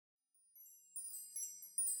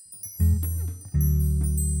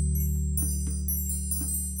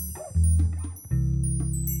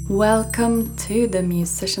Welcome to the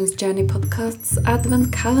Musician's Journey podcast's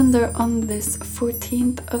Advent calendar on this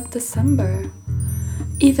 14th of December.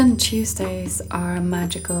 Even Tuesdays are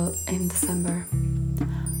magical in December.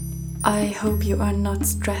 I hope you are not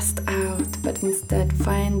stressed out, but instead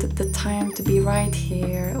find the time to be right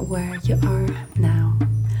here where you are now.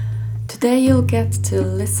 Today you'll get to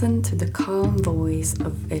listen to the calm voice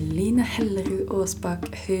of Eline Hellerud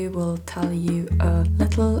Åsbakk, who will tell you a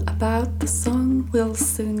little about the song we'll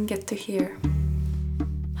soon get to hear.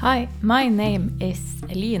 Hi, my name is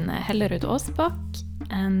Eline Hellerud Åsbakk,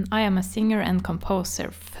 and I am a singer and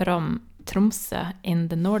composer from Tromsø in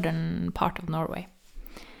the northern part of Norway.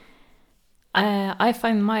 I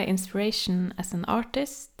find my inspiration as an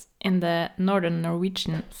artist in the northern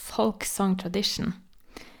Norwegian folk song tradition.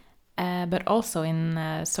 But also in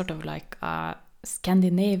sort of like a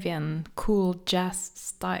Scandinavian cool jazz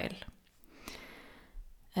style.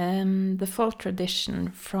 The folk tradition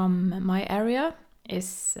from my area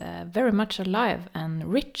is very much alive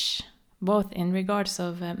and rich, both in regards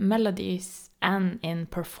of melodies and in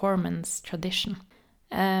performance tradition.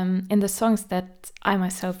 In the songs that I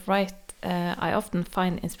myself write, I often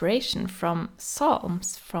find inspiration from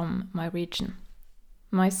psalms from my region.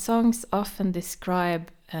 My songs often describe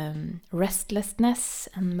restlessness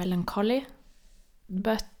and melancholy,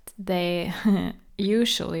 but they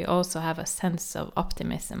usually also have a sense of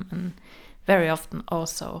optimism and very often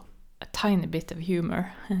also a tiny bit of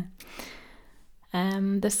humor.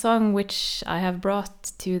 The song which I have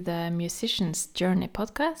brought to the Musician's Journey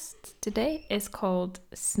podcast today is called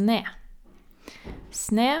Sne.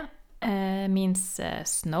 Sne means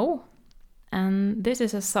snow. And this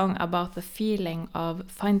is a song about the feeling of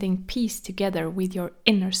finding peace together with your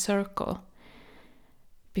inner circle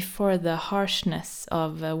before the harshness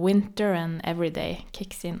of winter and everyday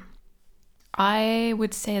kicks in. I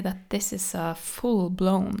would say that this is a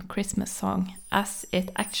full-blown Christmas song, as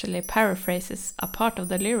it actually paraphrases a part of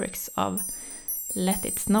the lyrics of Let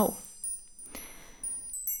It Snow.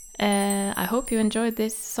 I hope you enjoyed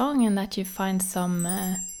this song and that you find some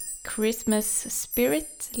Christmas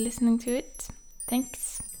spirit listening to it.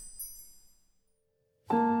 Thanks.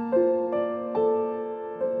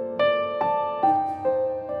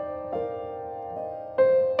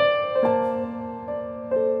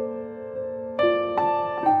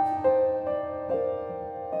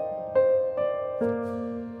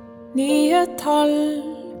 Nye tall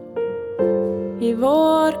I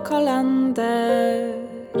vår kalender.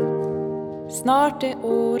 Snart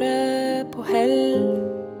året på hell.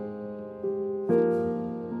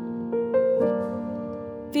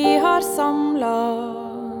 Vi har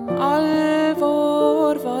samlet all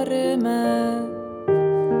vår varme.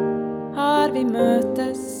 Her vi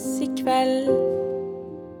møtes I kveld.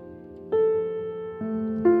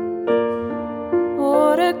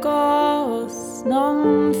 Året ga oss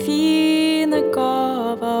noen fine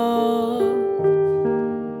gaver,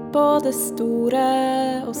 både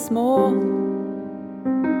store og små.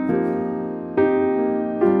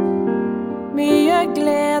 Mye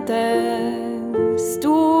glede,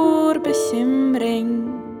 stor bekymring,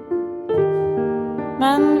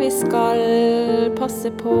 men vi skal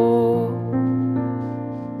passe på.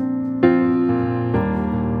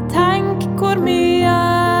 Tenk hvor mye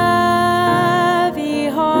vi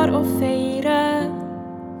har å feire.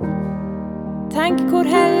 Tenk hvor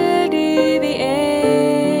heldig vi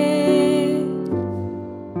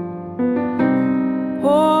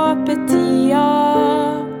Håper tida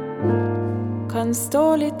kan stå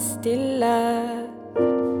litt stille,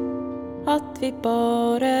 at vi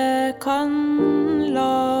bare kan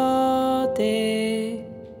la det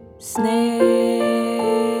sne.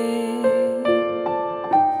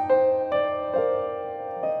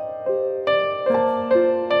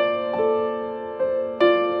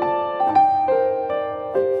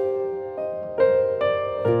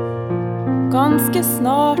 Ganske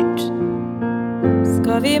snart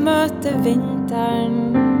skal vi møte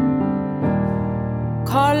vinteren.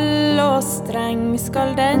 Kald og streng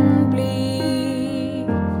skal den bli.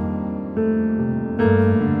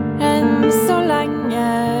 Enn så lenge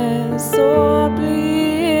så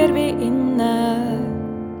blir vi inne,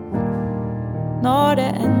 når det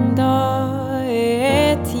enda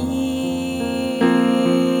tid.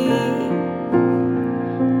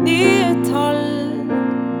 Nye tall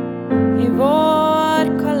I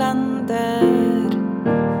vår kalender.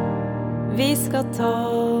 Vi skal ta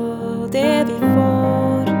det vi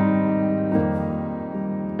får.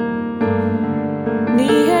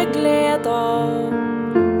 Nye gleder,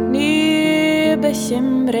 ny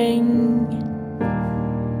bekymring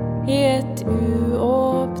I et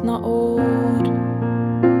uåpnet år.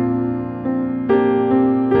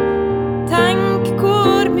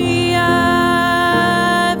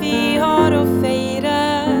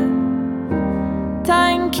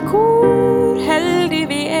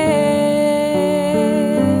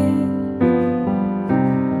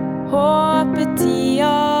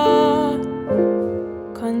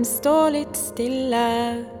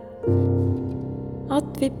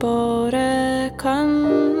 at vi bare kan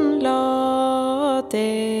la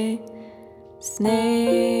det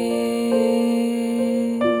sne.